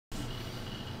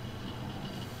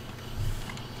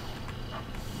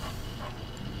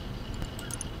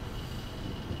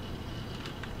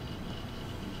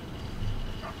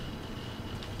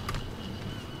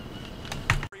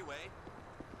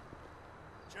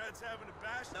Chilead's having a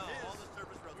bash. No, all the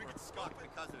surface roads were fucked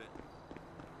because of it.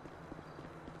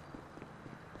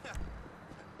 Yeah.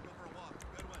 Go for a walk.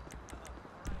 Good one.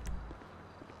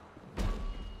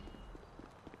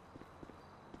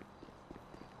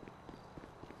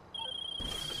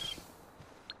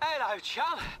 Hello,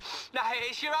 chum. Now,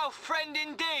 it's your old friend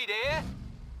indeed here.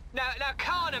 Now,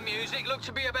 Kana music looked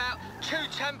to be about 2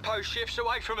 tempo shifts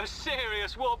away from a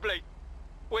serious wobbly.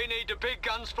 We need the big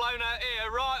guns flown out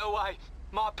here right away.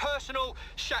 My personal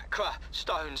chakra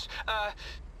stones.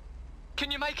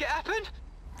 Can you make it happen?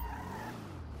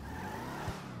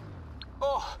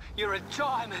 Oh, you're a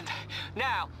diamond.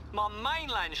 Now, my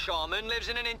mainland shaman lives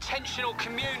in an intentional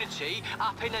community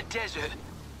up in the desert.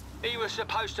 He was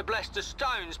supposed to bless the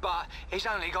stones, but he's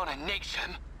only gonna nix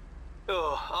them.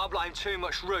 Oh, I blame too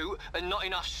much root and not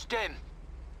enough stem.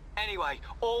 Anyway,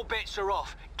 all bets are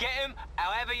off. Get him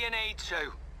however you need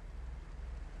to.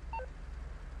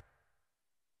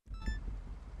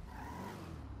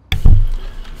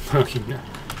 Okay, no.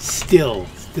 Still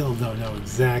don't know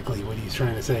exactly what he's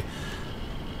trying to say.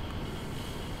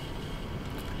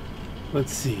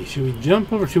 Let's see. Should we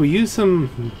jump over? Should we use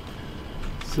some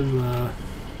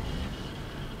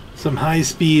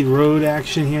high-speed road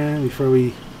action here before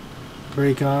we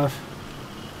break off?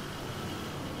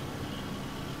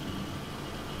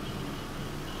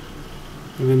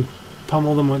 And then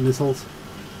pummel them with missiles.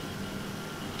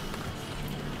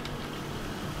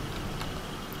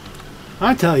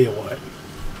 I tell you what,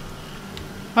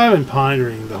 I've been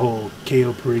pondering the whole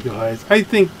Cayo Perico heist. I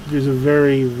think there's a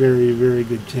very, very, very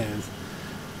good chance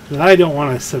that I don't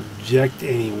want to subject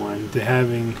anyone to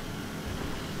having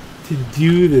to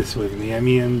do this with me. I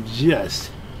mean, I'm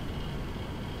just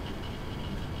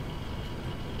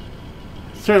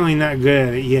certainly not good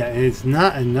at it yet, and it's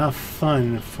not enough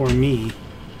fun for me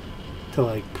to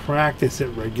like practice it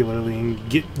regularly and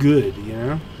get good, you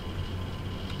know?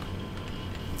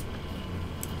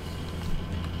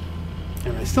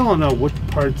 And I still don't know what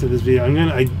parts of this video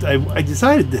I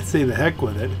decided to say the heck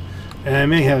with it, and I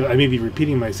may be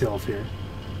repeating myself here.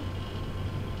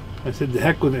 I said the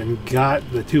heck with it and got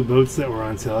the 2 boats that were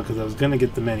on sale because I was gonna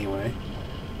get them anyway.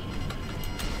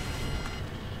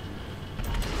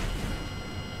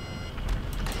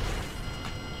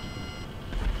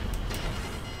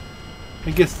 I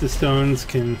guess the stones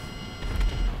can.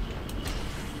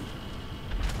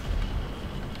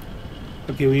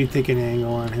 Okay, we need to take an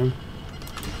angle on him.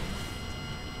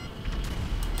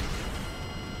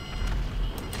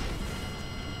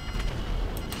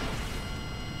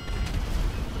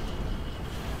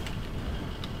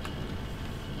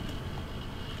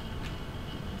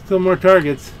 Still more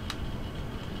targets.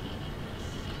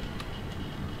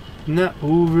 Not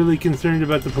overly concerned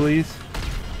about the police.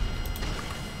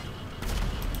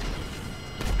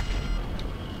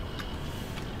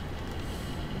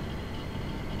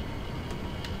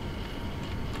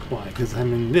 Why? Because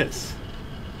I'm in this.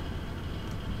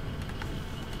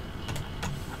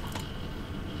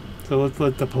 So let's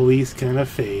let the police kind of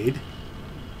fade.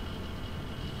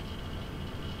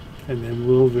 And then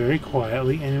we'll very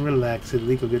quietly and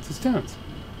relaxedly go get the stones.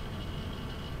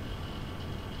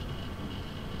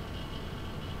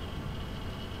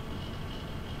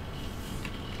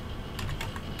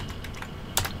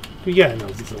 Yeah, I know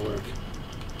this will work.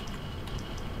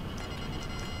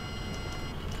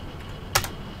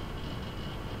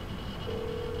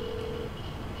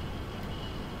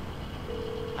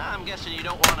 I'm guessing you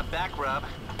don't want a back rub.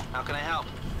 How can I help?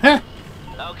 Huh?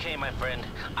 Okay, my friend.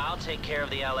 I'll take care of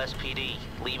the LSPD.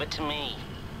 Leave it to me.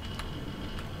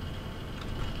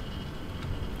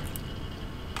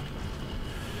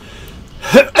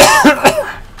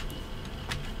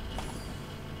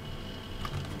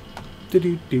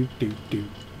 Do.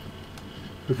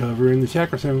 Recovering the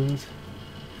chakra stones.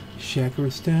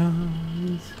 Chakra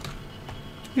stones.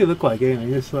 What do they look like? I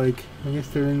guess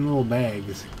they're in little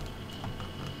bags.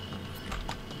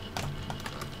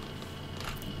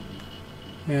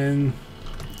 And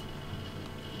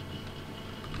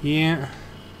yeah,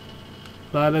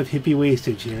 a lot of hippie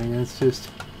wastage here, and that's just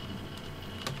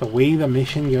the way the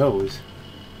mission goes.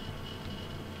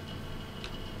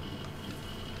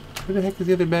 Where the heck is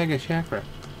the other bag of chakra?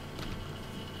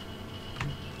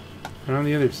 And on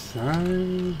the other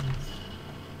side.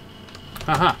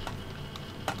 Aha!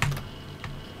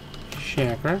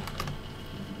 Chakra.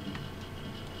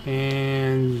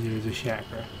 And there's a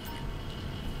chakra.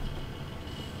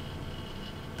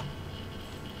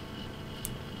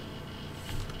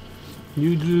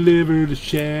 You deliver the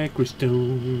chakra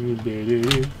stone, baby.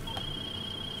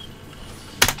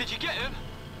 Did you get him?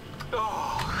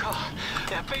 Oh, God.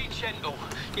 Now be gentle.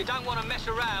 You don't want to mess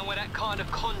around with that kind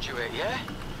of conduit, yeah?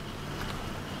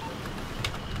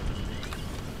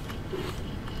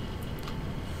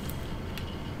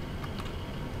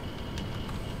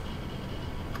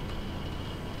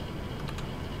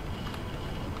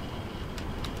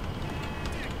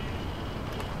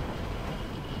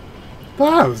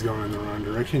 Thought I was going in the wrong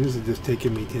direction. This is just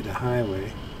taking me to the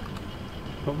highway.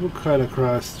 But we'll cut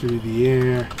across through the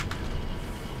air.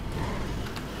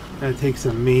 That takes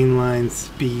some mainline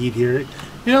speed here.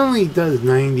 It only does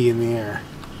 90 in the air.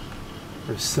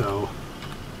 Or so.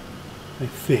 I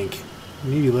think.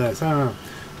 Maybe less. I don't know.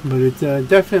 But it's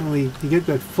definitely, you get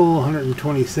that full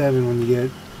 127 when you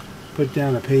get put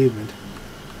down a pavement.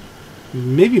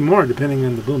 Maybe more depending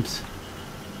on the bumps.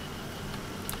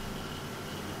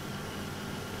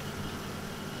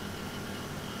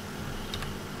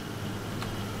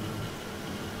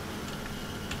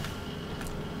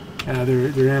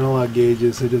 They're analog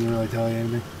gauges, so it doesn't really tell you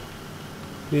anything.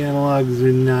 The analogs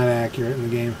are not accurate in the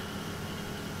game.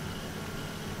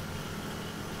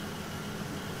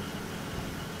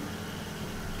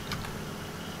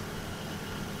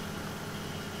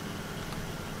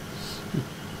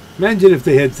 Imagine if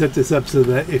they had set this up so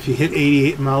that if you hit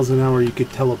 88 miles an hour, you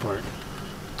could teleport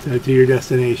to your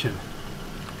destination.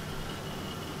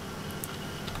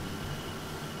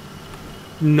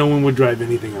 No one would drive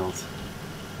anything else.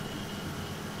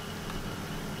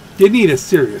 You need a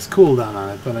serious cooldown on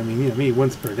it, but I mean, you know, maybe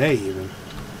once per day even.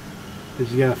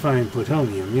 Because you gotta find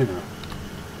plutonium, you know.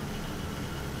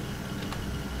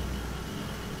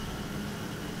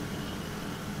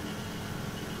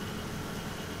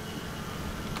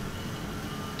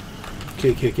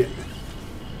 Okay, kick it.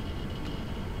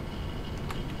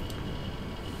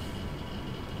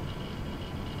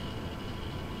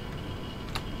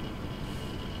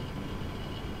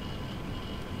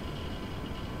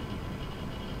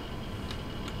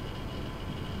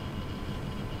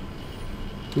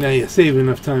 Now you save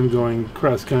enough time going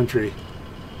cross country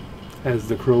as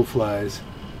the crow flies.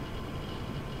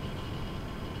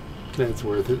 That's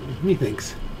worth it,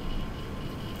 methinks.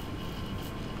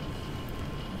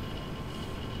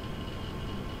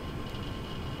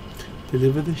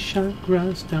 Deliver the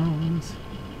chakra stones.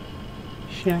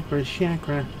 Chakra,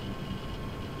 chakra.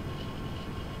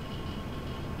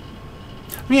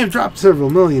 I mean, I've dropped several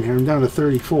million here. I'm down to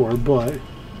 34, but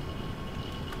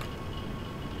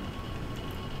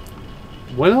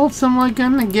what else am I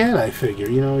gonna get? I figure,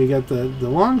 you know, you got the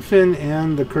Longfin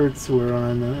and the Kurtz were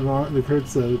on the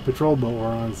Kurtz patrol boat were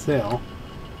on sale.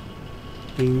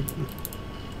 I mean,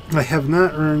 I have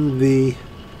not earned the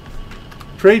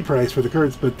trade price for the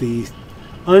Kurtz, but the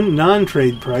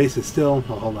non-trade price is still.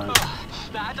 Oh, hold on. Now,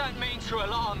 I don't mean to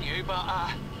alarm you,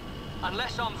 but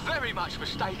unless I'm very much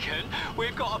mistaken,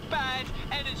 we've got a bad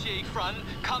energy front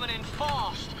coming in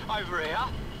fast over here.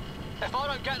 If I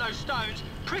don't get those stones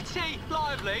pretty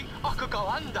lively, I could go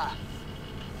under.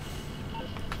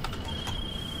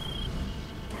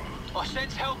 I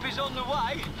sense help is on the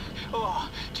way. Oh,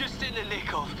 just in the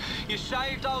nick of. You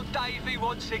saved old Davey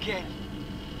once again.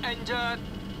 And,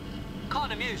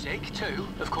 kind of music, too,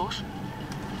 of course.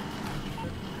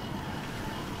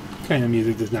 Kind of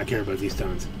music does not care about these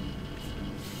stones.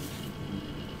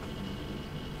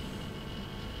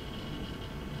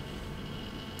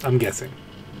 I'm guessing.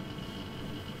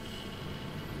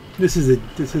 This is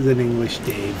an English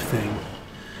Dave thing.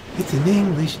 It's an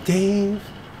English Dave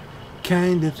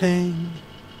kind of thing.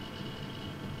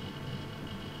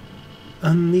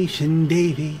 Unleashing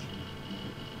Davey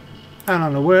out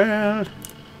on the world.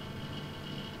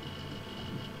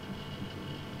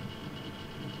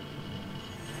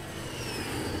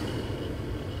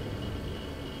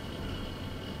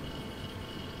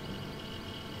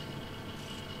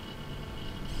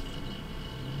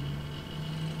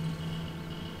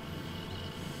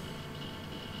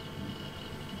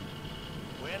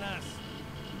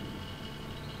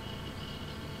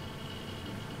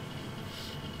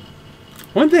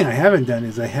 One thing I haven't done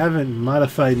is I haven't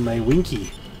modified my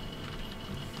Winky,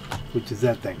 which is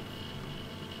that thing.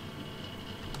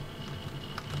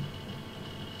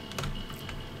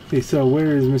 Okay, so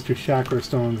where is Mr. Chakra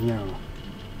Stones now?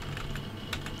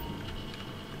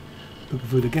 Looking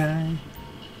for the guy,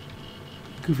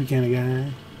 goofy kind of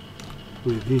guy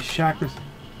with his chakras.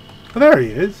 Oh, there he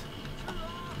is.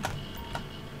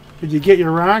 Did you get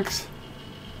your rocks?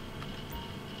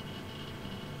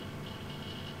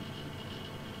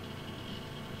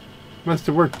 Must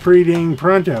have worked pretty dang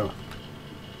pronto.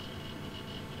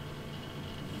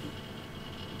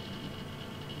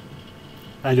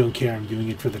 I don't care, I'm doing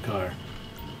it for the car.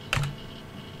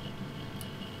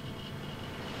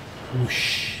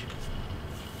 Whoosh.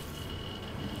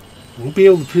 Won't be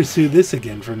able to pursue this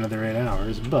again for another 8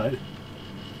 hours, but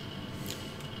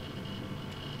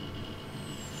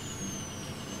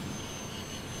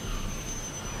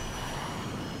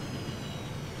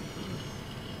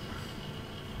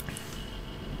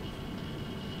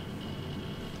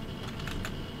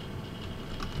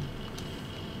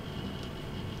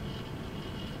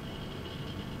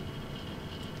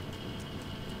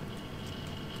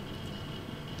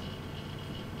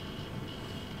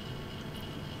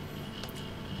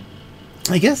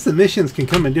I guess the missions can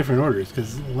come in different orders,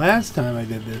 because last time I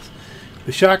did this,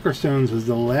 the chakra stones was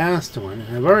the last one,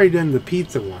 and I've already done the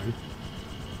pizza one.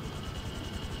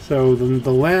 So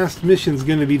the last mission's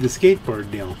going to be the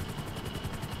skateboard deal.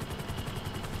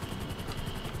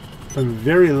 From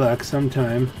very luck,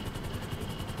 sometime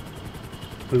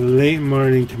late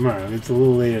morning tomorrow. It's a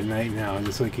little late at night now,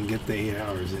 just so I can get the 8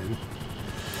 hours in.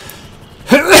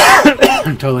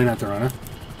 Totally not the runner.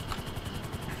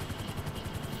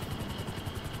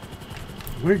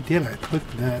 Where did I put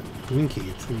that Winky?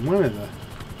 It's in one of the...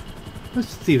 Let's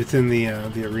see if it's in the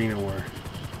arena war.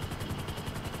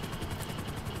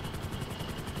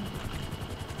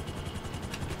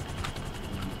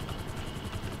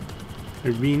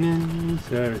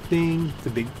 Arenas are a thing. It's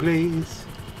a big place.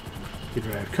 You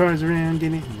drive cars around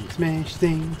in it and smash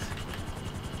things.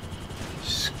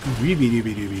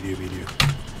 Scooby-Dooby-Dooby-Dooby-Doo.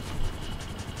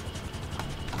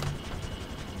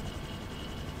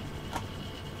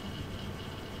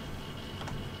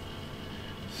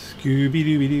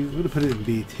 Scooby-Dooby-Doo. I'm going to put it in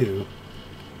B2.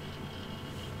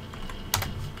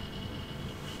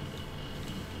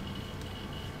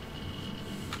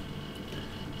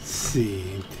 Let's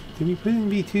see. Did we put it in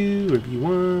B2 or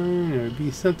B1 or B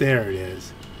something? There it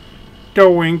is. The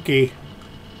Winky.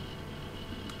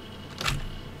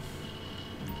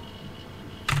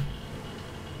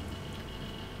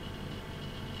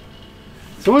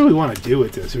 So what do we want to do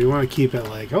with this? Do we want to keep it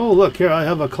like, oh look, here I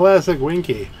have a classic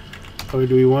Winky? Or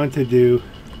do we want to do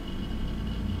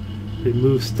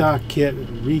remove stock kit,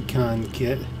 recon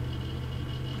kit,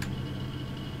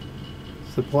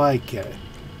 supply kit?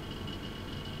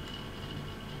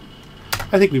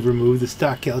 I think we've removed the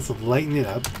stock kit. Let's lighten it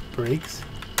up. Brakes.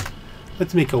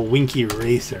 Let's make a Winky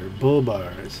racer. Bull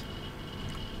bars.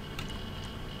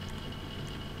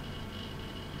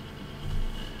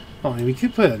 Oh, and we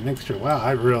could put an extra. Wow,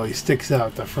 that really sticks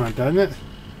out the front, doesn't it?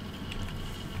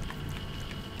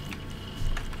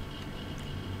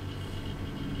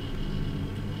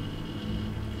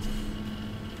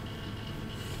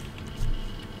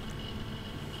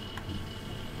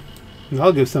 And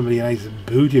I'll give somebody a nice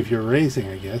boot if you're racing,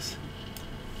 I guess.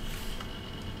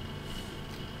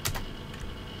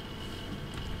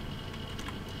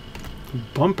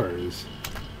 Bumpers.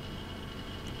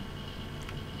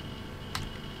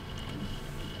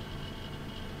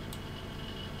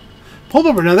 Pull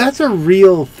bumper. Now that's a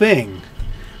real thing.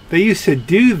 They used to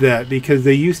do that because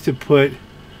they used to put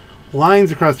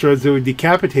lines across the roads that would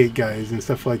decapitate guys and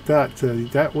stuff like that. So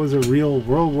that was a real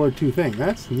World War II thing.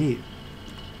 That's neat.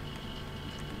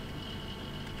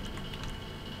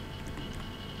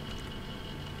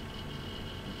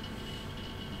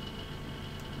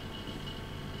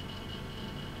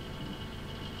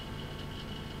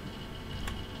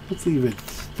 Let's leave it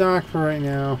stock for right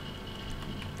now.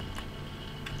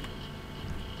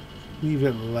 Leave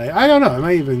it light. I don't know. I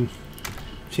might even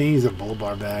change the bull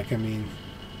bar back. I mean,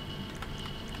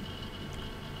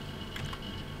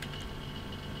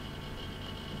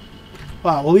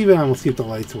 well, we'll leave it on. We'll see if the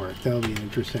lights work. That'll be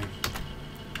interesting.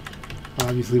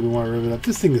 Obviously, we want to rev it up.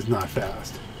 This thing is not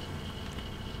fast.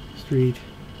 Street.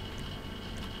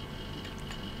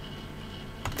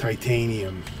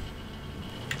 Titanium.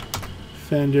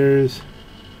 Fenders.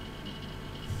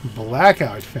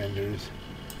 Blackout fenders.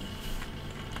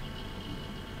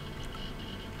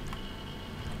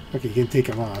 Okay, you can take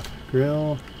them off.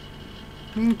 Grill.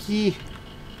 Winky.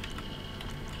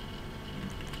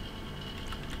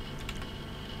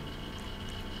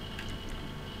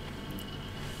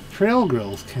 Trail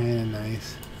grill's kind of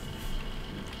nice.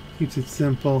 Keeps it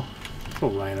simple. It's a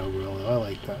rhino grill though. I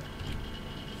like that.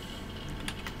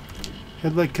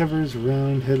 Headlight covers,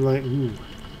 round headlight. Ooh.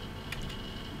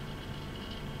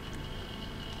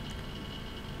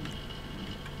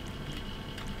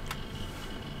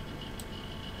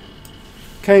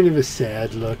 Kind of a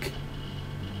sad look. A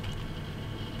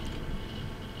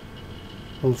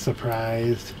little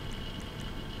surprised.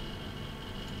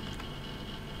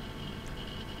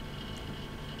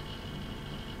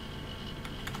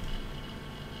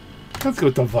 Let's go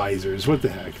with the visors. What the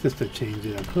heck? Just to change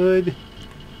it up. Hood.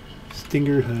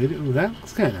 Stinger hood. Ooh, that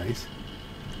looks kind of nice.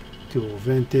 Dual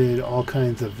vented. All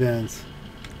kinds of vents.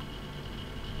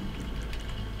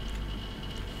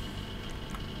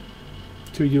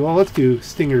 So we do all. Let's do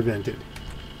stinger vented.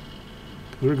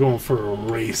 We're going for a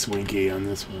race Winky on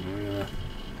this one.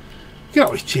 We can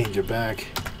always change it back.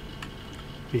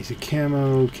 Basic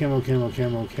camo. Camo, camo,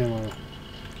 camo, camo.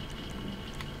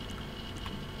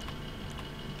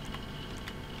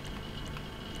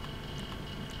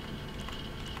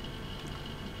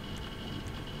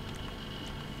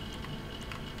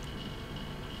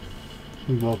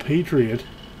 Well, Patriot.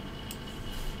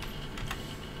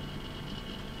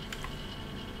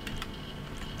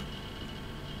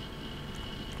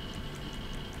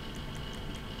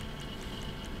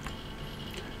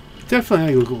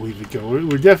 definitely leave it go.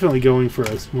 We're definitely going for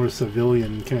a more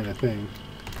civilian kind of thing.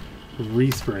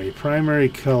 Respray. Primary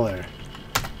color.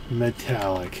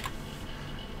 Metallic.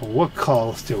 Well, what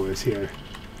calls to us here?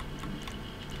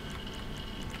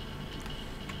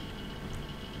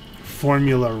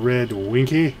 Formula Red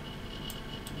Winky.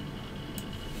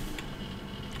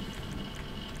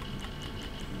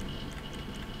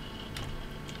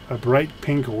 A bright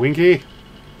pink Winky.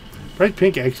 Bright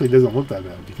pink actually doesn't look that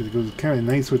bad because it goes kind of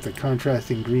nice with the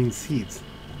contrasting green seats.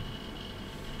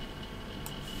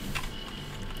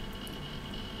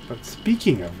 But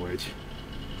speaking of which,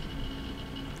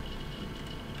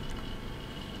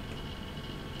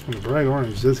 the bright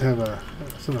orange does have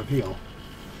some appeal.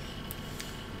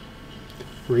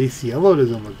 Race yellow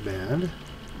doesn't look bad.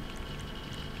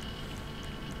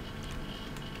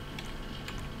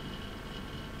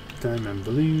 Diamond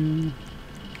blue.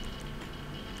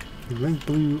 Light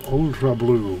blue, ultra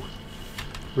blue.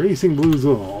 Racing blue's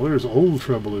all. There's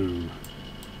ultra blue.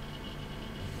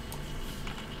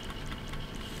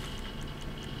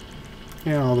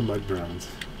 And all the mud browns.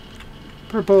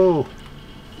 Purple.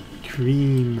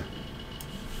 Cream.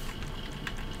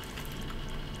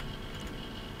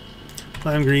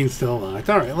 Lime green still locked.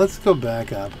 Alright, let's go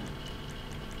back up.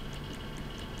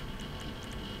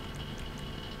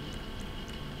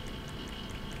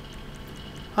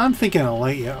 I'm thinking a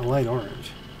light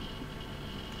orange.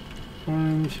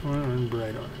 Orange,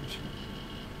 bright orange.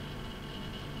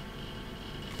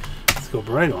 Let's go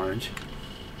bright orange.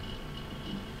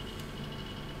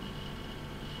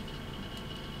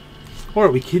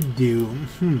 Or we could do,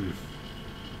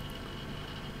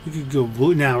 we could go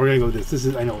blue. Now we're gonna go with this. This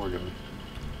is, I know what we're doing.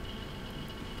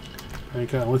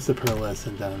 Alright, God, what's the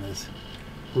pearlescent on this?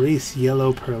 Race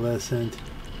yellow pearlescent.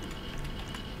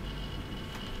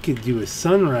 Could do a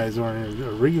sunrise orange, a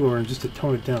regular orange, just to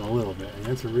tone it down a little bit. And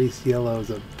that's a race yellow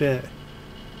is a bit.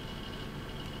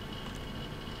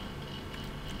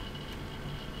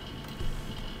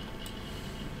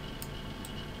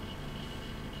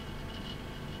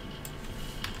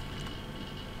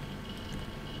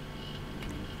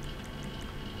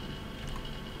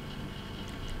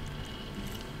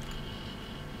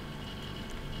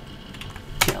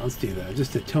 Yeah, let's do that,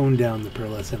 just to tone down the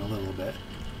pearlescent a little bit.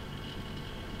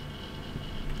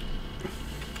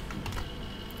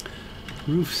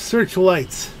 Roof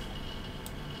searchlights.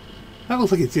 That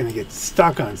looks like it's gonna get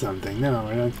stuck on something. No,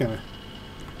 we're not gonna.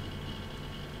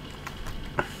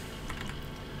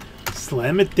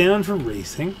 Slam it down for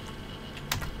racing.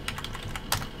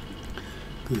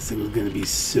 This thing is gonna be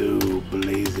so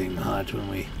blazing hot when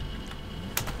we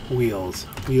wheels,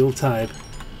 wheel type,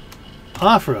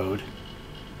 off-road,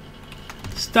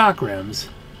 stock rims.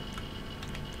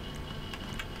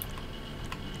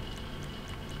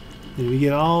 And we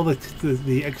get all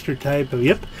the extra type of,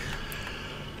 yep.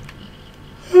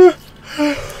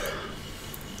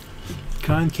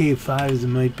 Concave 5s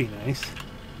might be nice.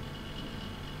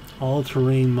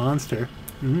 All-terrain monster.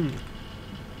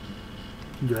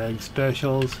 Drag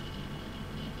specials.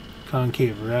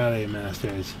 Concave rally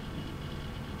masters.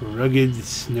 Rugged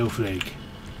snowflake.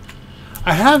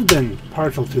 I have been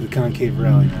partial to the concave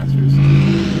rally masters.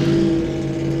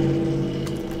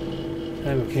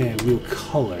 Okay, wheel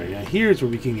color. Now here's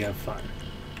where we can get fun.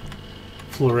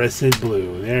 Fluorescent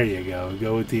blue. There you go.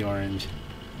 Go with the orange.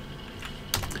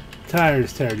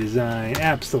 Tires, tire design.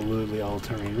 Absolutely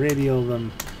all-terrain radial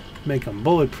them. Make them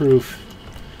bulletproof.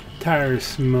 Tire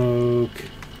smoke.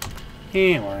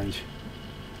 And orange.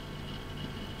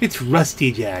 It's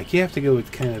Rusty Jack. You have to go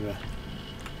with kind of a...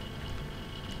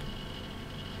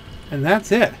 And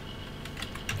that's it.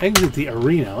 Exit the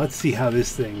arena. Let's see how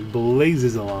this thing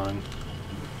blazes along.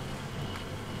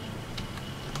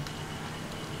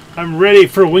 I'm ready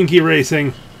for Winky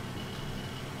racing.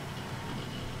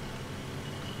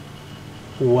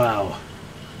 Wow.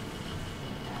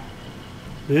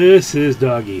 This is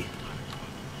doggy.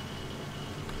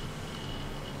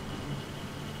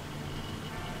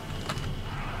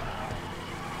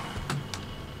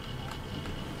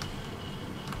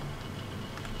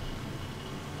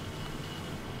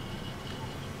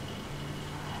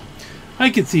 I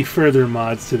could see further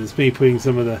mods to this, maybe putting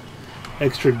some of the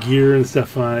extra gear and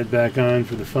stuff on it back on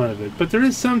for the fun of it. But there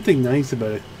is something nice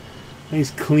about it.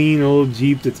 Nice clean old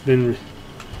Jeep that's been,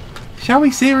 shall we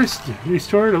say,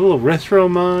 restored. A little retro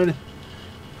mod.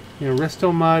 You know,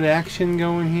 resto mod action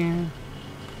going here.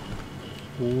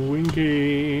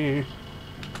 Winky.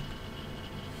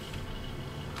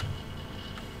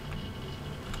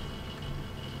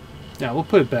 Now we'll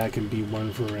put it back in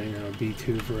B1 for right now,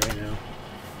 B2 for right now.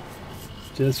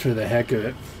 Just for the heck of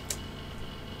it.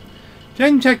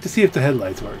 Check to see if the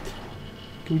headlights worked.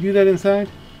 Can we do that inside?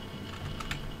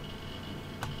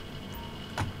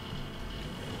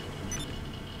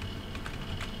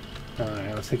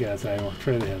 Alright, let's take it outside. We'll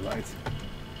try the headlights.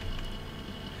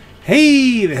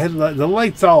 Hey! The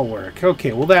lights all work.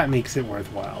 Okay, well that makes it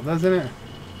worthwhile, doesn't it?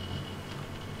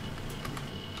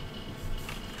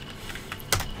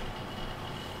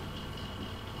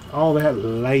 All that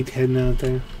light heading out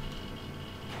there.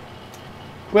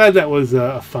 Glad that was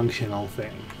a functional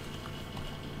thing.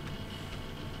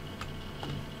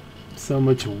 So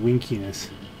much winkiness.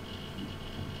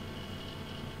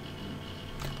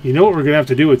 You know what we're going to have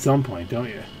to do at some point, don't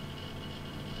you?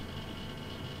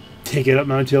 Take it up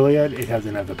Mount Chilead? It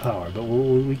doesn't have the power, but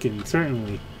we can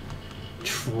certainly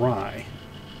try.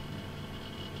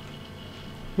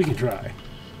 We can try.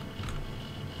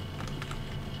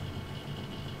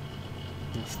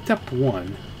 Step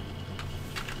 1.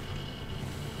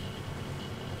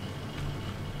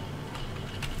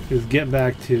 Is get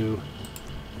back to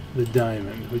the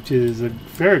diamond, which is a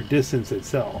fair distance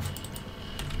itself.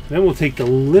 Then we'll take the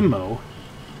limo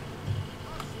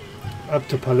up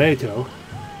to Paleto.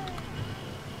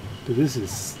 But this is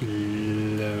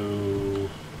slow.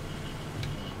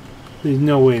 There's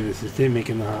no way this is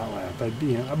making the hot lap.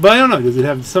 But I don't know. Does it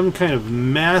have some kind of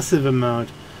massive amount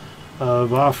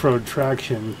of off-road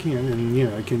traction? And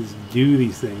it can just do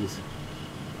these things.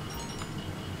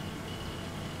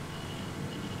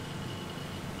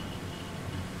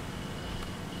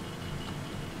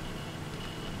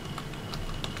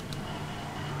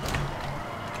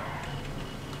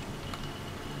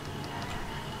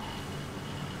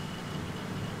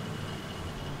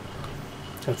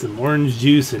 Got some orange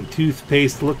juice and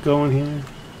toothpaste look going here.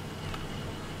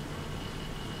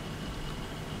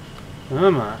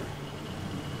 Come on.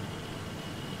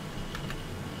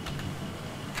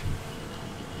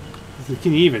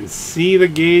 Can you even see the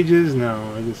gauges?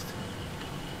 No,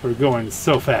 we're going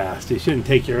so fast. You shouldn't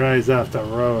take your eyes off the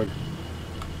road.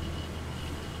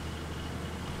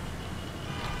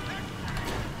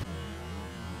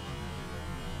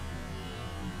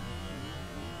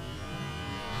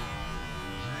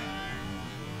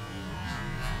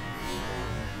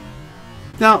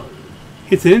 Now,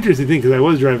 it's an interesting thing because I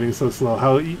was driving so slow.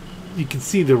 How you can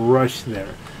see the rush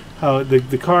there. How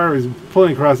the car is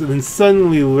pulling across and then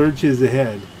suddenly lurches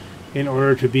ahead in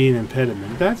order to be an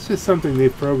impediment. That's just something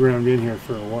they've programmed in here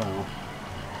for a while.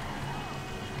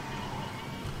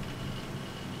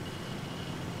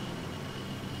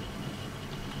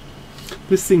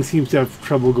 This thing seems to have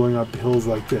trouble going up hills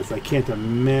like this. I can't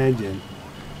imagine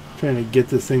trying to get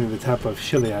this thing to the top of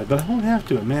Chilead, but I won't have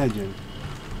to imagine.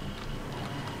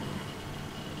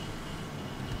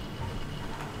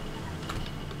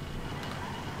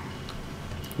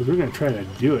 We're going to try to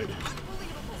do it.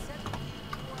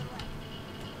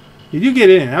 You do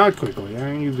get in and out quickly.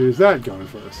 I mean, there's that going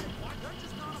for us.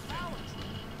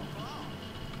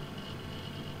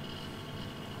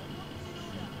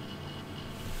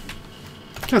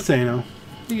 Just so you know,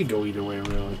 you can go either way,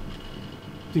 really.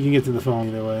 You can get to the phone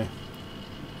either way.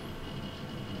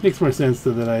 Makes more sense,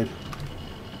 though, that I'd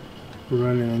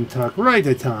run in and talk right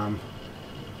to Tom.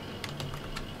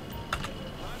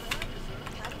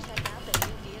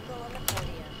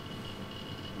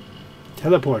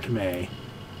 Teleport me.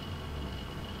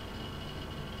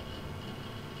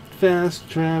 Fast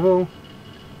travel,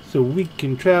 so we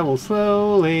can travel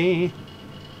slowly.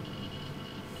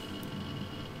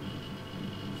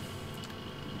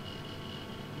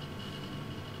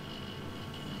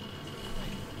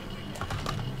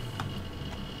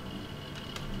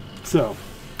 So,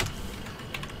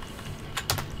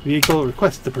 vehicle,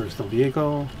 request the personal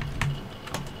vehicle.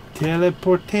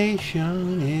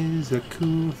 Teleportation is a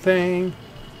cool thing.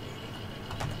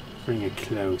 Bring it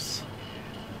close.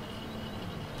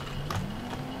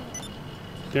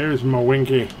 There's my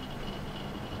Winky.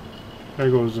 There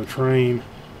goes the train.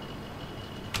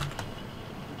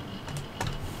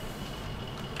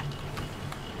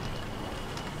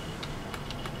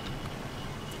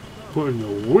 Putting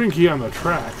the Winky on the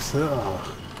tracks.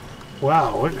 Ugh.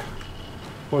 Wow,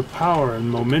 what power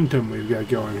and momentum we've got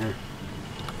going here.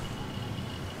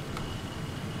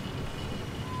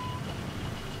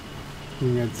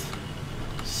 It's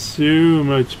so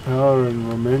much power and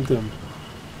momentum.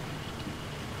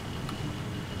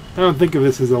 I don't think of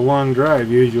this as a long drive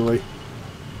usually.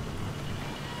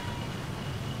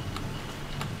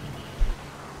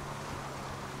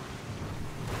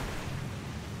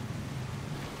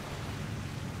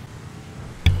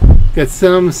 Got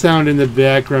some sound in the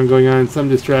background going on, some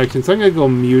distraction. So I'm going to go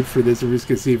mute for this. We're just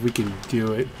going to see if we can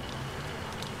do it.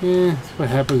 Yeah, that's what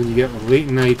happens when you get late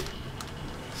night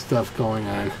stuff going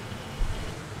on.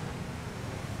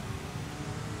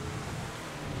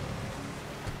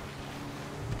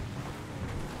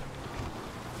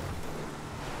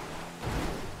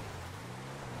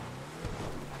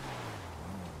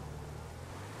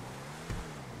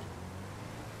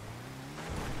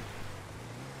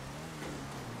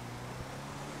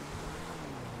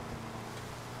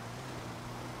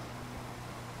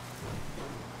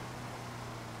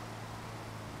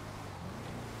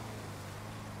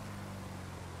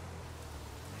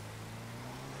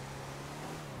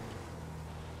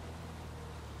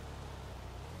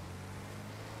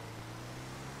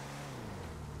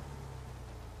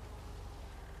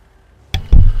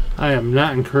 I am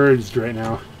not encouraged right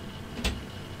now.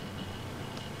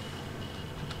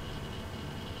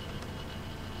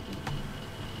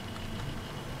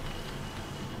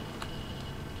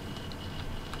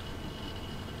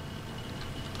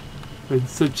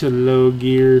 It's such a low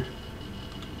gear.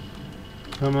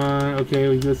 Come on, okay,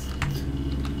 we just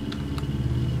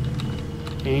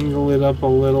angle it up a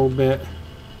little bit.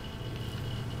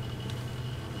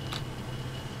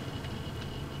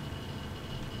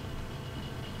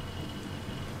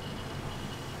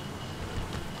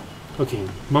 Okay,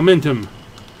 momentum.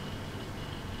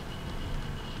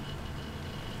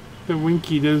 The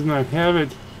Winky does not have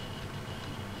it.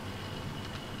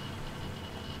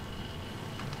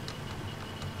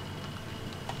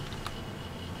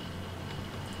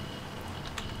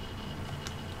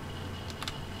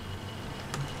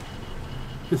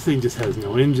 This thing just has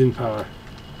no engine power.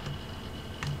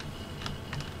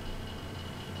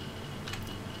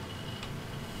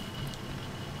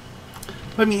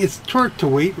 I mean, its torque to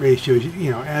weight ratio,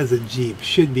 you know, as a Jeep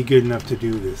should be good enough to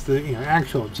do this. The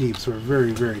actual Jeeps were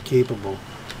very, very capable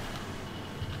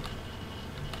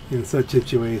in such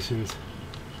situations.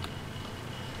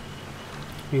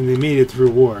 I mean, they made it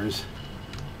through wars.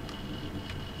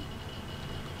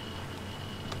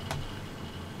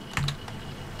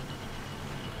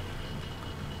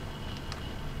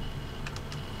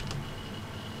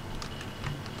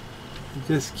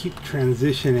 Just keep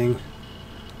transitioning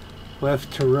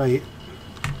left to right.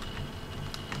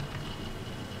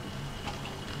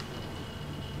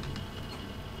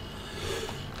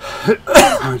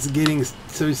 It's getting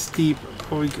so steep.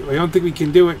 Oh, I don't think we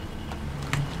can do it.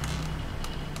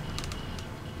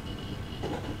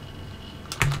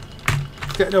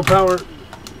 It's got no power.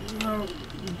 No.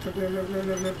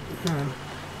 No. Come on.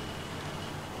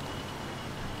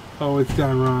 Oh, it's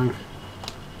gone wrong.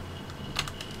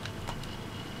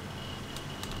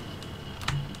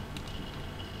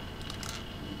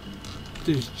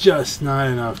 There's just not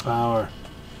enough power.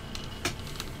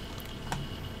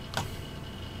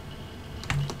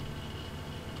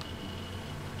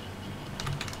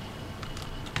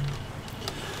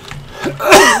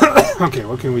 Okay,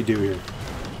 what can we do here?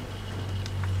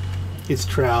 It's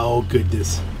oh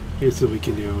goodness. Here's what we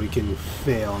can do. We can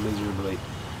fail miserably.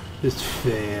 Just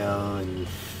fail and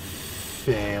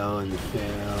fail and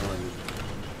fail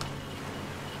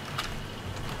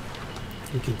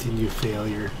and continue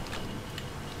failure.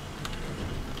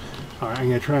 Alright, I'm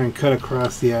going to try and cut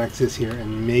across the axis here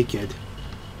and make it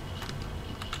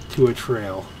to a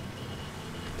trail.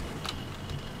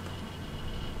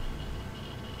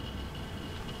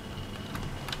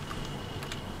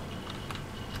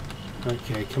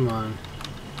 Okay, come on.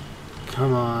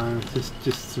 Come on. Just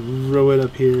throw it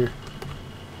up here.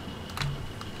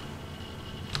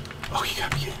 Oh, you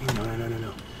gotta be kidding me.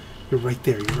 No. You're right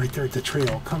there. You're right there at the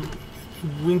trail. Come,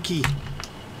 Winky.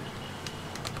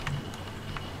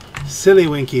 Silly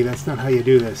Winky, that's not how you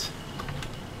do this.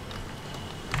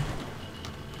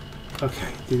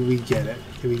 Okay, did we get it?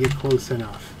 Did we get close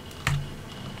enough?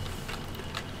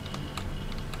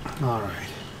 Alright.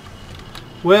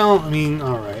 Well, I mean,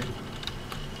 alright.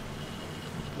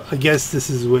 I guess this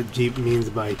is what Jeep means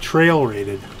by trail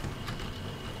rated.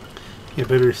 You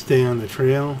better stay on the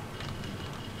trail.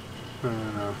 I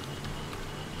don't know.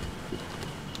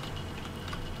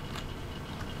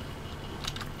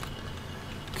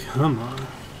 Come on.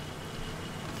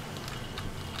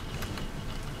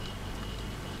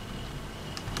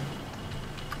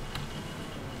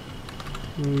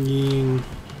 Ying.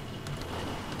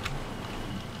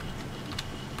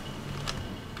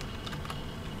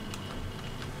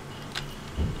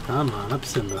 Come on, up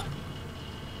Simba.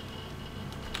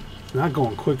 It's not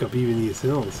going quick up even these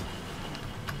hills.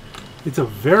 It's a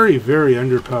very, very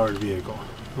underpowered vehicle.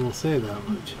 I will say that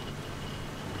much.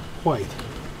 Quite.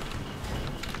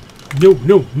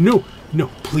 No,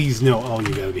 please no. Oh, you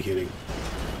gotta be kidding.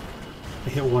 I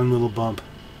hit one little bump.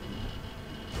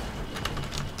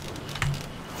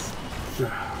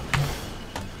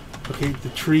 Okay, the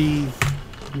tree,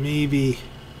 maybe.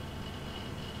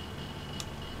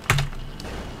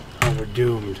 Oh, we're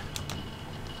doomed.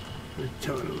 We're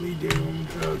totally doomed.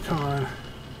 Oh, come on.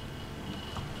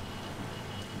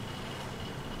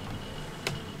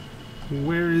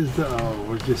 Where is the... Oh,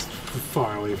 we're just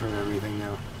far away from everything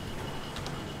now.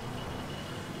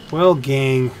 Well,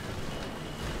 gang,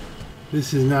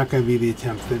 This is not going to be the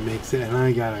attempt that makes it, and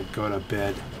I gotta go to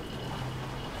bed.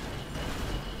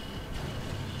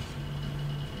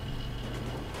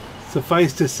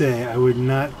 Suffice to say, I would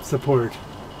not support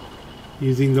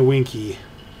using the Winky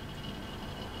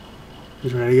to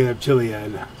try to get up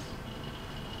Chilead.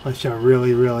 Unless you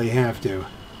really, really have to.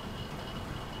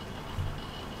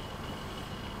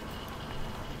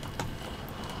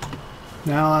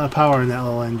 Not a lot of power in that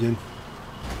little engine.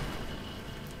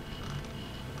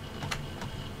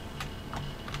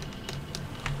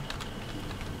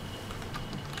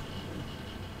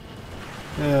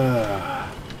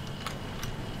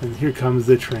 And here comes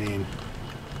the train.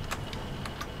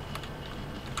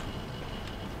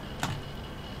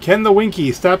 Can the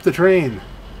Winky stop the train?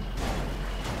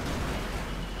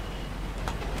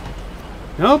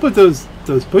 No, but those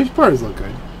push bars look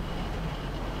good.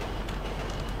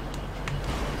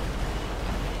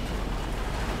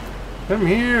 Come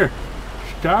here.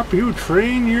 Stop, you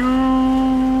train, you.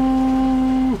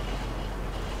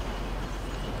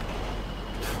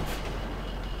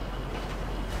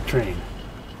 Train.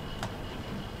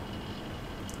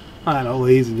 I know,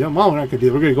 ladies and gentlemen. Well, we're not gonna do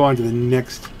it. We're gonna go on to the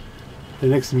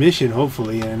next mission,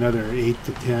 hopefully, in another 8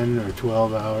 to 10 or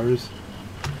 12 hours.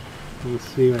 We'll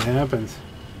see what happens.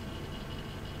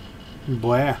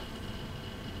 Blah.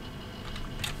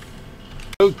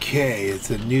 Okay,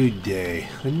 it's a new day.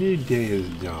 A new day has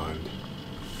dawned.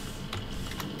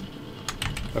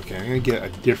 Okay, I'm gonna get a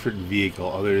different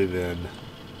vehicle other than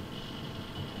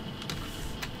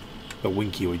the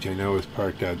Winky, which I know is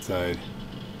parked outside.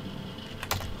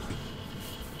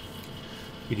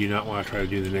 We do not want to try to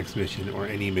do the next mission or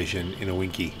any mission in a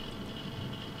Winky.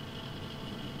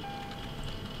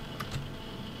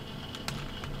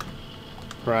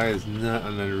 Pry is not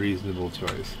an unreasonable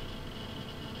choice.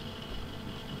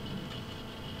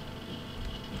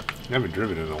 I haven't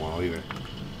driven in a while either.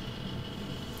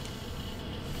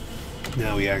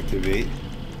 Now we activate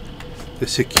the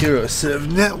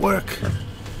SecuroServe network.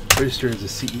 Register as a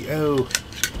CEO.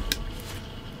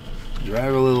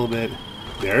 Drive a little bit.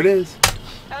 There it is.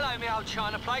 Hello, me old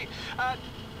China plate. I've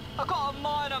got a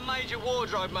minor major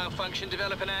wardrobe malfunction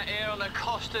developing out here on the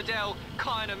Costa del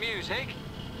kind of music.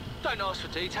 Don't ask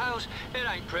for details, it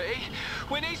ain't pretty.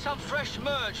 We need some fresh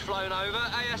merch flown over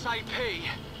ASAP.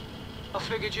 I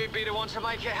figured you'd be the one to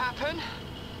make it happen.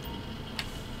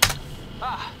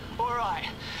 Ah, alright.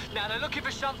 Now they're looking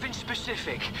for something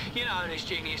specific. You know how these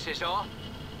geniuses are.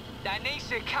 That needs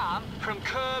to come from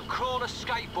curb crawler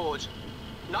skateboards.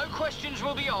 No questions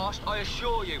will be asked, I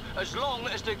assure you, as long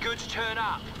as the goods turn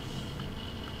up.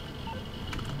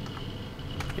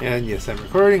 And yes, I'm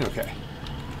recording. Okay.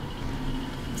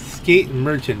 Skate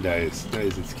merchandise.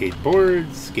 Is it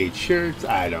skateboards, skate shirts?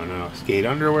 I don't know. Skate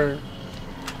underwear?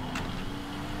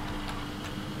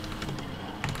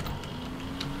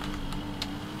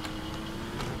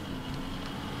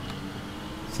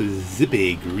 It's a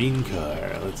zippy green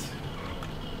car. Let's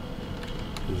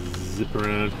zip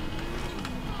around.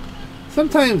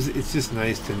 Sometimes it's just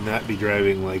nice to not be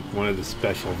driving like one of the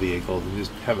special vehicles and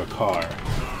just have a car.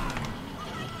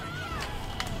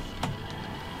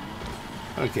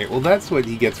 Okay, well that's what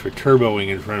he gets for turboing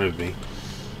in front of me.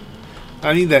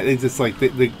 I mean that it's just like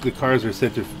the cars are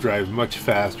set to drive much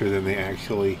faster than they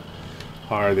actually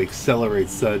are. They accelerate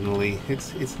suddenly.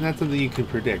 It's not something you can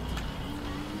predict.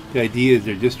 The idea is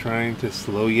they're just trying to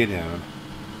slow you down.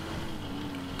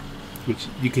 Which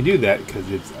you can do that because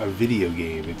it's a video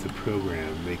game. It's a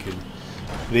program.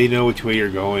 They know which way you're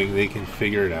going. They can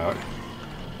figure it out.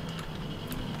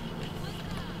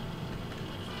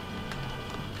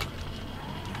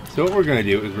 So what we're going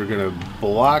to do is we're going to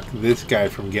block this guy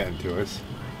from getting to us.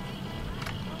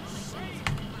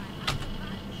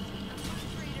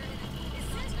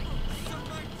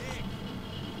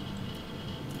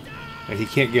 And he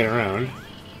can't get around.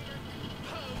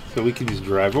 So we can just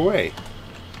drive away.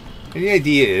 And the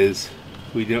idea is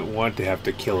we don't want to have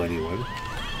to kill anyone.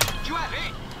 Do you have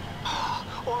it?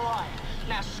 Alright,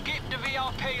 now skip the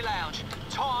VIP lounge.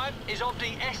 Time is of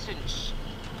the essence.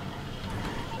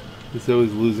 It's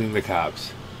always losing the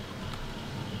cops.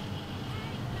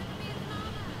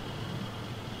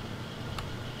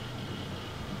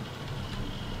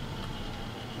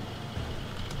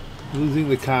 Losing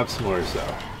the cops more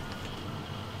so.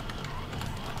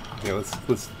 Okay,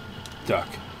 let's duck.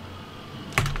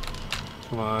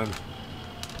 Come on.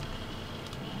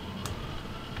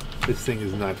 This thing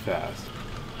is not fast.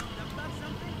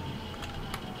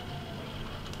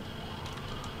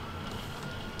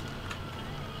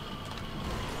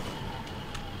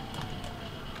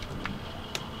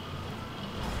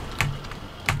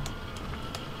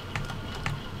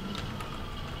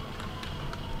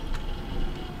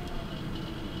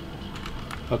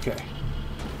 Okay.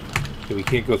 So we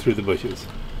can't go through the bushes.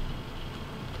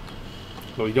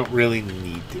 But we don't really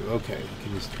need to. Okay. We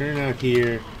can just turn out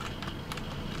here.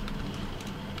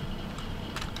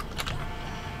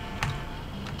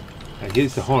 And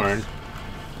here's the horn.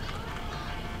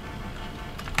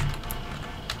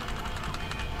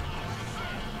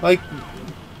 Like,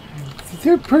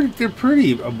 they're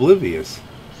pretty oblivious.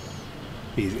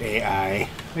 These AI.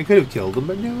 I could have killed them,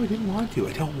 but no, I didn't want to.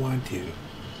 I don't want to.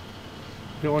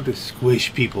 I don't want to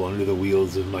squish people under the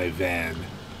wheels of my van.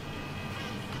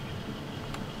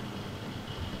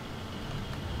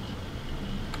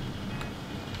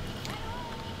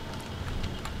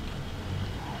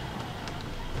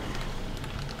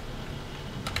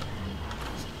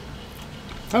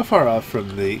 How far off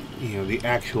from the, the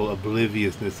actual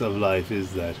obliviousness of life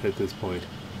is that at this point?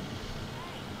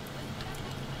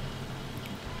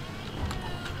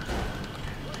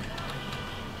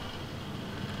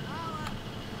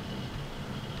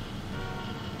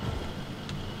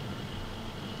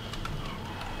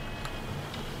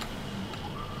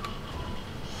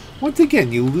 Once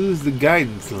again, you lose the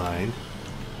guidance line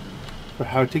for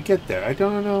how to get there. I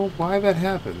don't know why that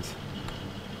happens.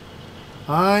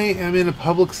 I am in a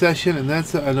public session, and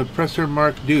that's an oppressor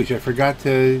marked douche. I forgot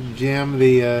to jam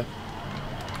the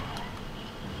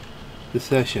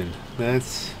session.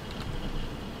 That's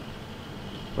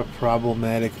a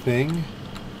problematic thing.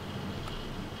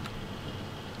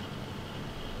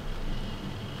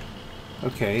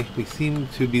 Okay, we seem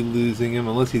to be losing him,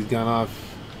 unless he's gone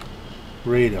off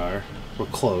radar. We're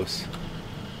close.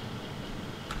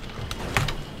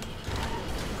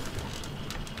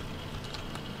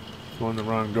 Going the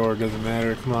wrong door, doesn't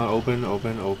matter. Come on, open,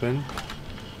 open, open.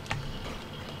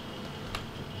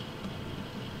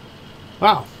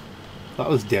 Wow, that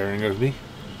was daring of me.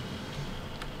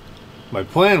 My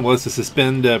plan was to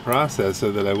suspend process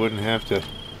so that I wouldn't have to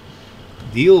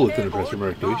deal with an oppressor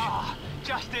marked douche. Ah,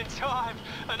 just in time.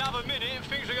 Another minute and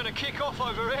things are going to kick off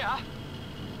over here.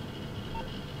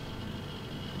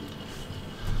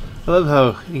 I love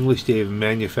how English Dave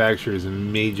manufactures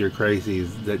major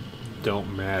crises that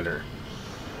don't matter.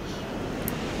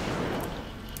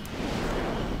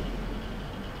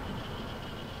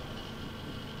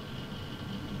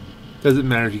 Doesn't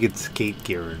matter if you get skate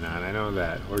gear or not, I know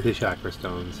that. Or the chakra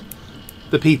stones.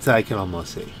 The pizza I can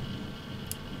almost see.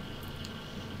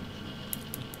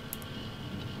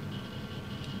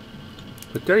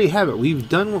 But there you have it. We've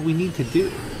done what we need to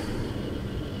do.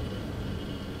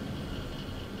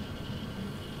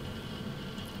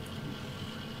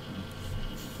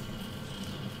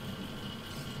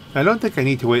 I don't think I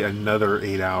need to wait another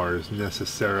 8 hours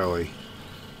necessarily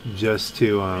just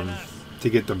to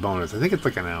get the bonus. I think it's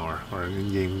like an hour or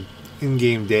an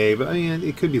in-game day, but I mean,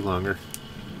 it could be longer.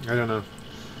 I don't know.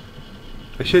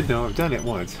 I should know. I've done it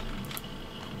once.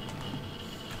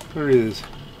 Where is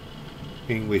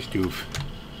English Doof?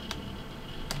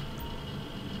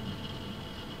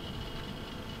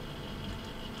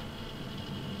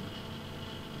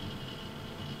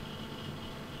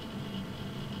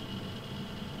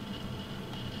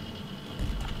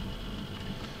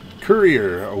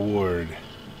 Courier Award.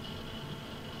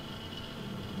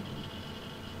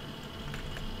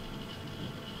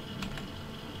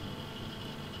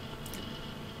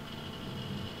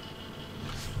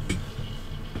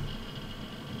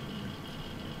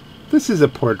 This is a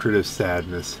portrait of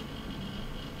sadness.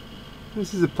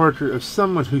 This is a portrait of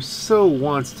someone who so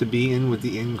wants to be in with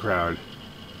the in crowd.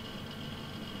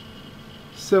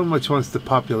 So much wants the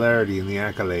popularity and the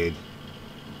accolade.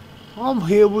 I'm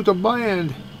here with a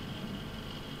band.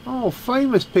 Oh,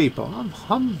 famous people.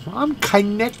 I'm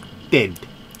connected.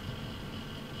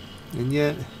 And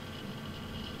yet,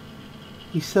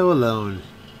 he's so alone.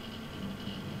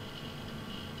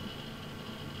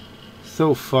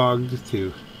 So fogged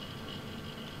to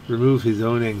remove his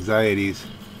own anxieties.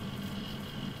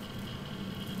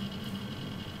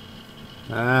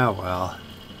 Ah, well.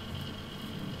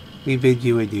 We bid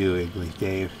you adieu, English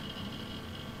Dave.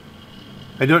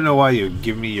 I don't know why you would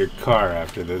give me your car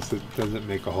after this. It doesn't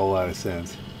make a whole lot of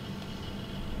sense.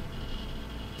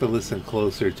 To listen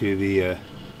closer to the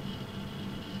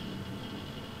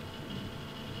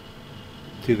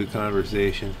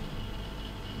conversation.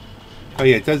 Oh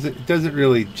yeah, it doesn't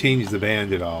really change the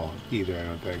band at all either, I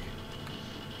don't think.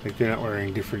 Like they're not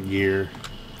wearing different gear.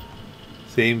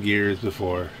 Same gear as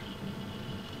before.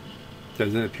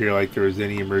 Doesn't appear like there was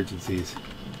any emergencies.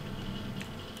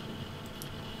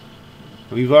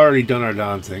 We've already done our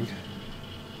dancing.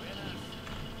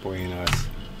 Buenas.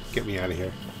 Get me out of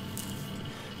here.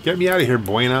 Get me out of here,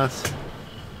 buenas.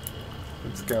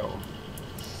 Let's go.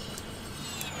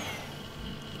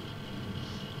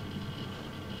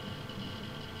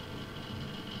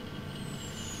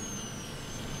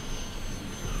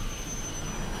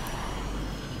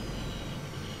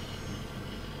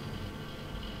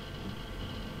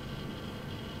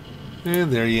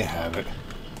 And there you have it.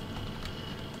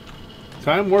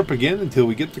 Time warp again until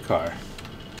we get the car.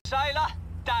 Sailor,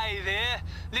 Dave here.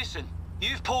 Listen,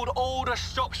 you've pulled all the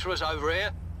stops for us over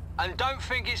here, and don't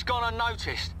think it's gone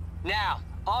unnoticed. Now,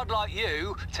 I'd like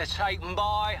you to take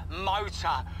my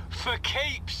motor for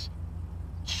keeps.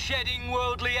 Shedding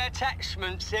worldly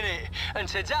attachments, innit? And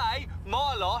today,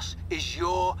 my loss is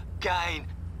your gain.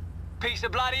 Piece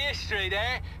of bloody history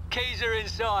there. Keys are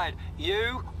inside.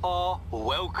 You are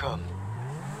welcome.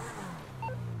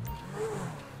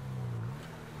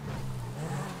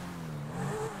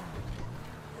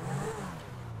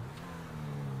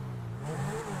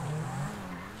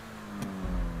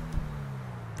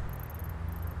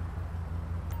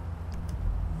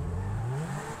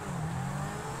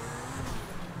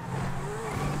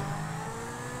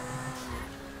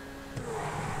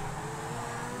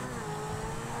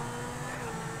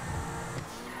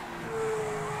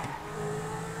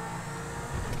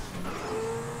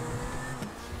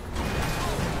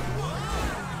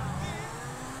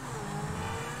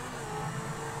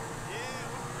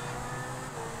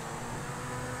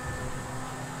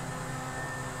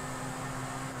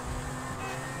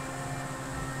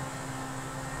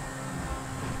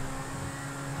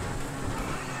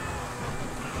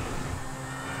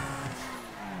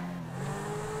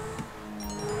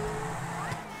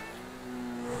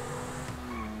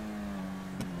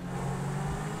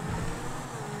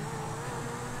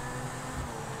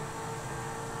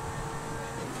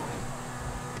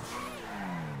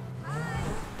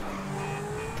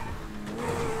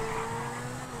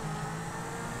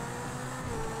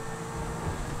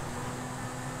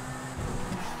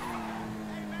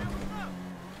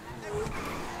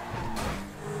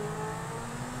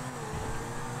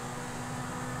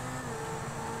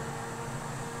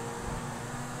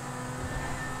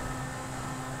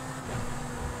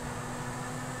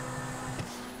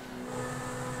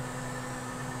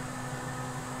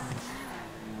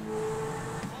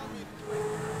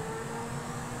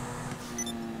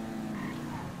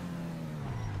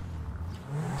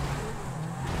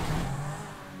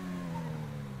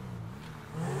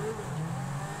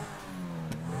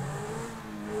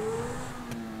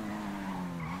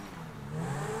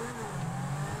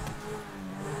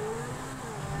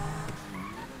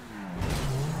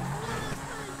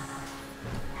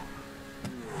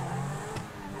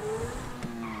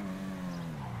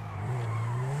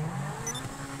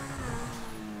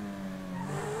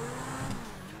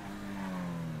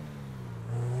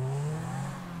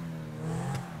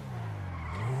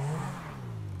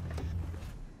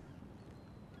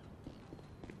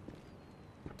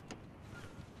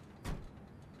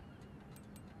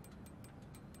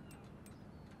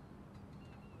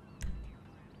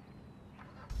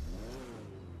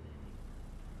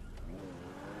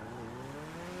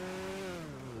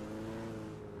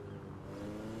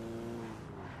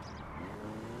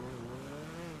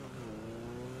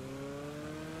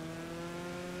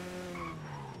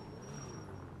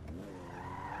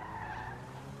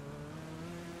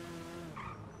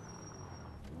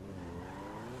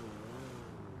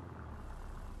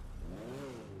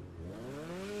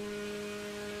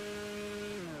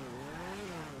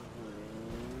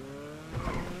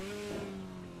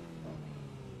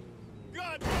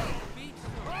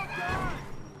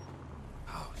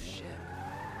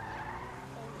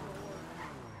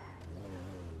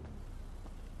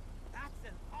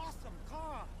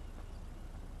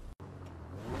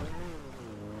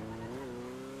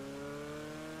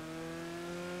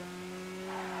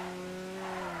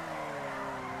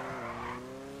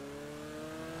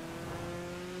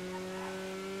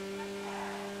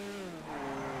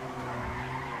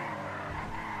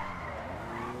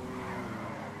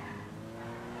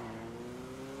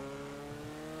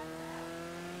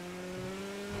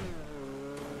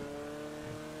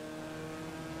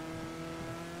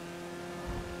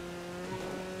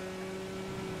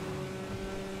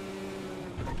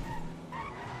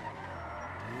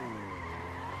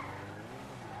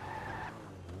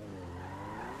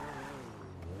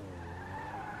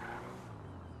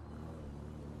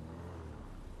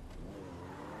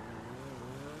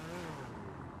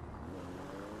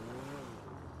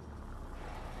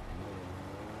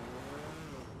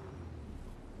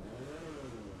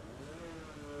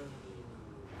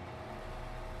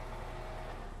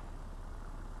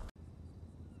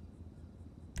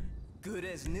 Good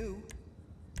as new.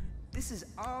 This is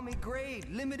Army grade,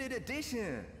 limited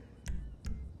edition.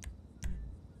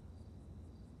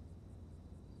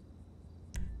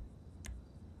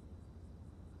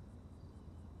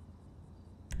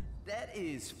 That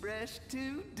is fresh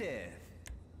to death.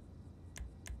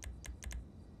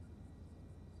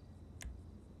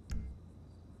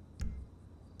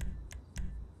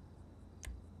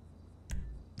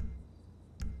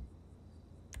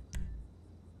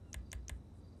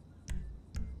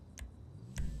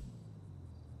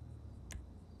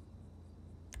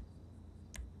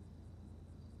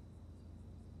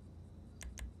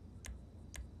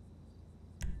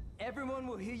 Everyone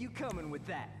will hear you coming with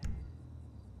that.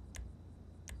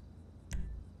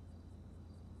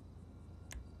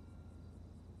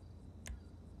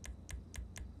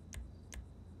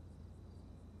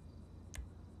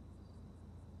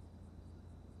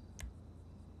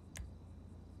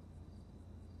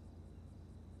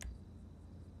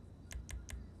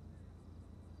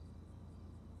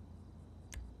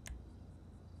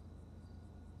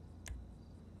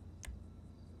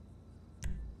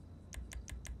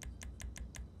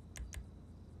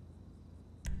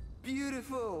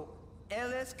 Beautiful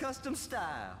LS custom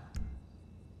style.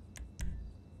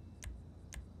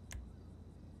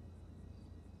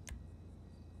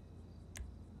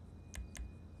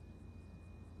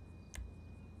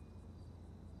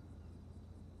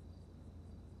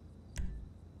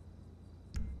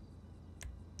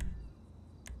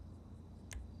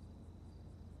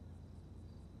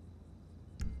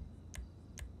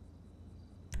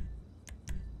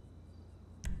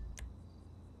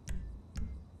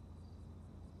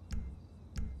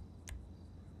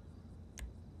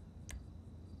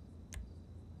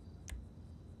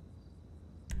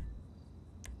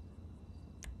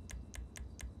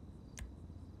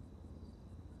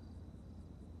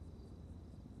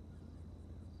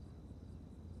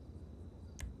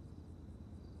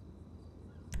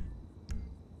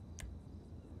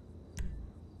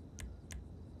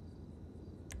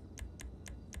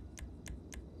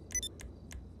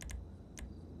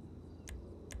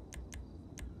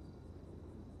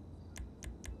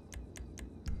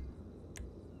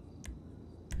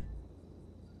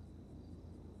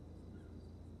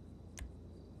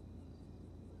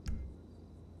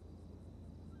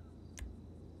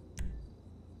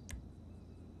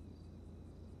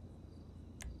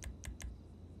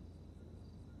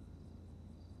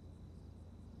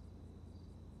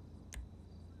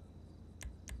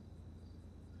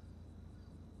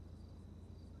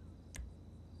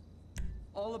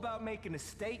 All about making a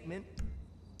statement.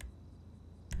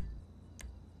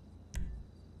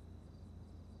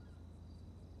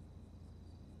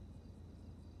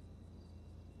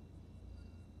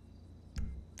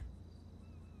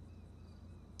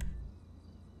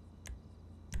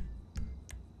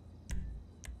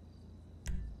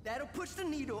 That'll push the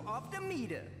needle off the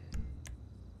meter.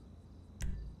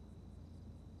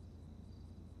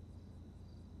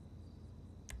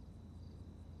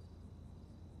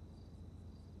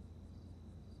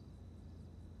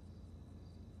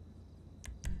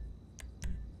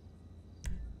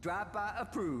 Drive-by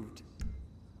approved.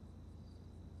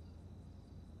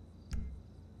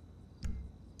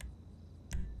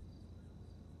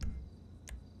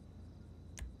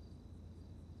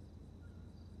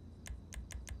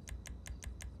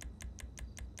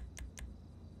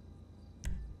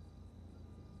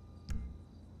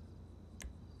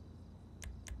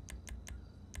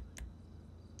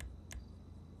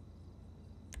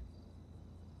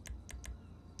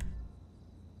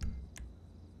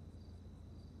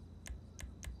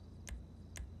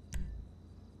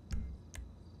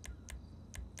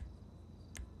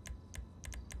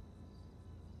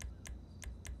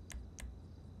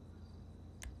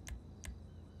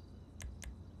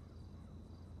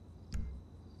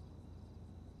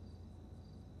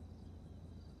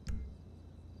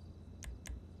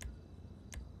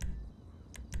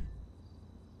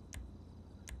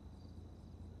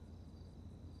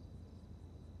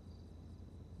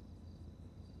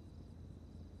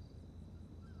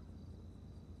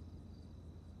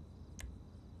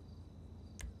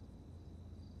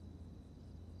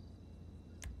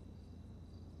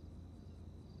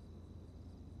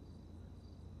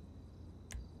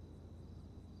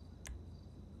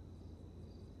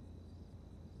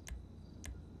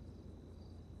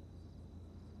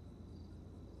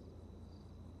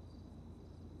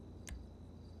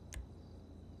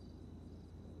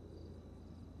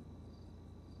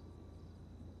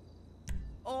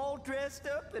 All dressed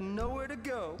up and nowhere to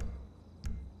go.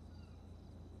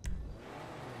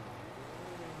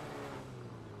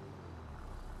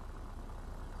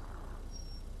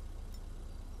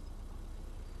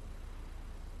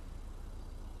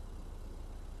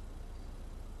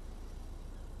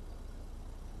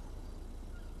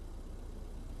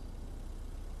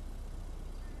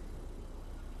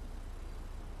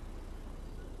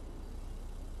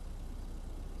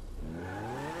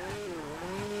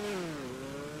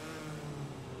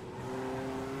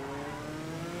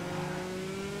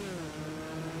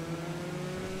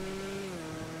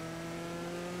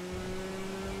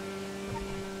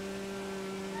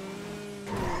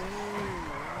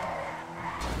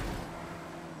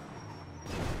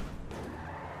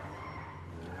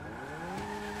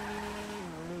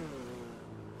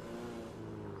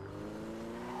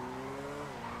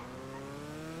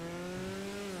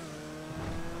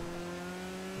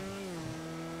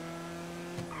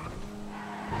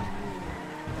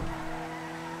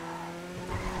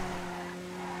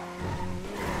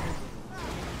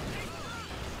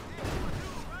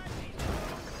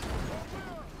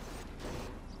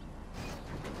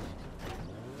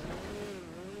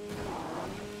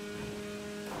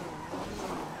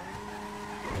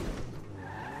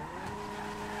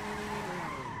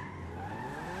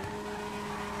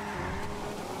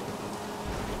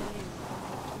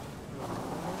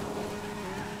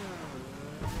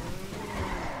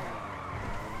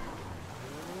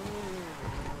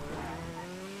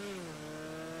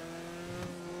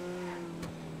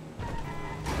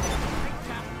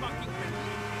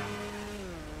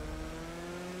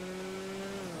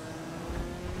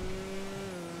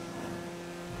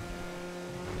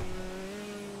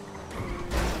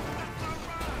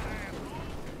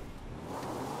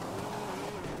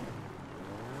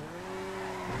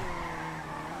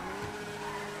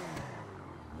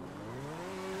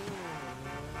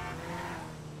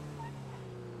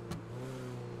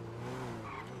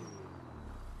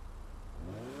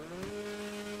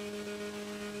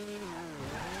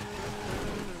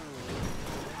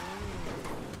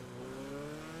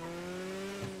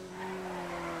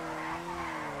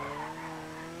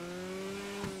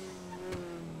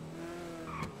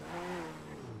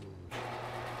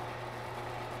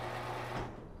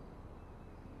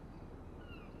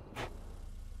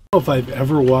 I don't know if I've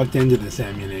ever walked into this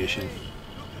ammunition.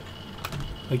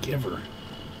 Like, ever.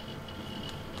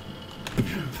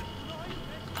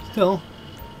 Still,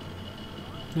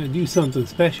 I'm gonna do something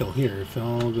special here if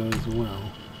all goes well.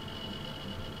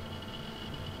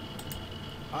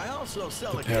 I also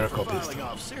sell a Prepare kit for a copy of filing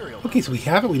stuff. off serial. Okay, so we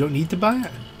have it. We don't need to buy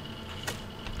it.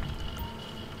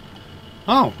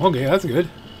 Oh, okay, that's good.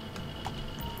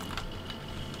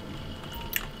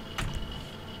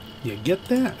 You get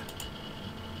that?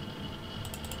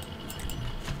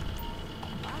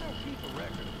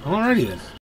 Alrighty then.